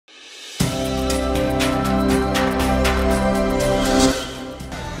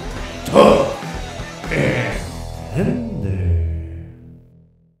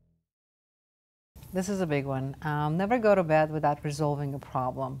this is a big one. Never go to bed without resolving a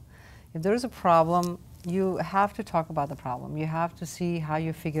problem. If there is a problem, you have to talk about the problem. You have to see how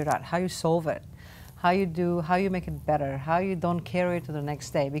you figure it out, how you solve it, how you make it better, how you don't carry it to the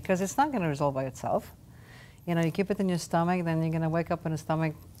next day, because it's not going to resolve by itself. You know, you keep it in your stomach, then you're going to wake up in a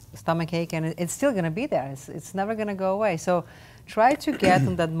stomach ache, and it's still going to be there. It's never going to go away. So try to get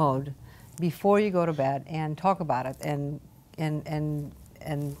in that mode before you go to bed and talk about it and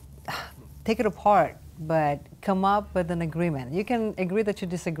take it apart, but come up with an agreement. You can agree that you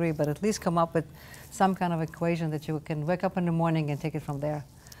disagree, but at least come up with some kind of equation that you can wake up in the morning and take it from there.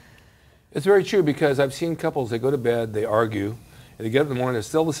 It's very true, because I've seen couples, they go to bed, they argue, and they get up in the morning, it's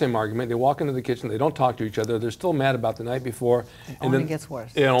still the same argument. They walk into the kitchen, they don't talk to each other, they're still mad about the night before. It only gets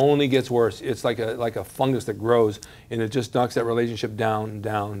worse. It only gets worse. It's like a fungus that grows, and it just knocks that relationship down,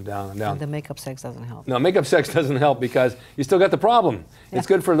 down, down, down. And the makeup sex doesn't help. No, makeup sex doesn't help, because you still got the problem. Yeah. It's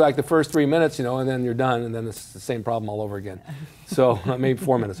good for like the first 3 minutes, you know, and then you're done, and then it's the same problem all over again. So maybe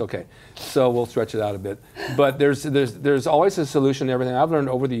 4 minutes, okay. So we'll stretch it out a bit. But there's always a solution to everything. I've learned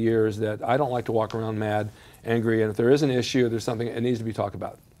over the years that I don't like to walk around mad, angry, and if there is an issue, there's something, it needs to be talked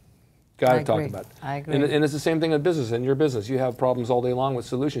about. Got to talk about it. I agree. And it's the same thing in business. In your business, you have problems all day long with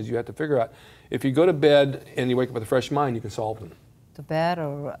solutions you have to figure out. If you go to bed and you wake up with a fresh mind, you can solve them. To bed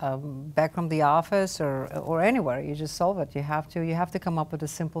or back from the office or anywhere, you just solve it. You have to come up with a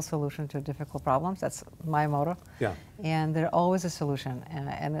simple solution to difficult problems. That's my motto. Yeah. And there's always a solution.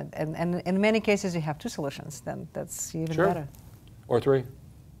 And in many cases, you have two solutions. Then that's even better. Or 3.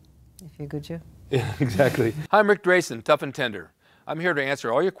 If you're good, you. Yeah, exactly. Hi, I'm Rick Drayson, Tough and Tender. I'm here to answer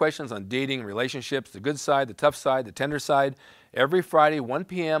all your questions on dating, relationships, the good side, the tough side, the tender side. Every Friday, 1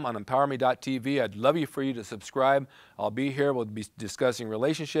 p.m. on emPOWERme.tv. I'd love for you to subscribe. I'll be here. We'll be discussing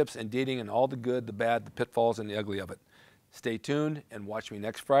relationships and dating and all the good, the bad, the pitfalls, and the ugly of it. Stay tuned and watch me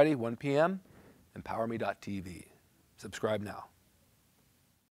next Friday, 1 p.m. emPOWERme.tv. Subscribe now.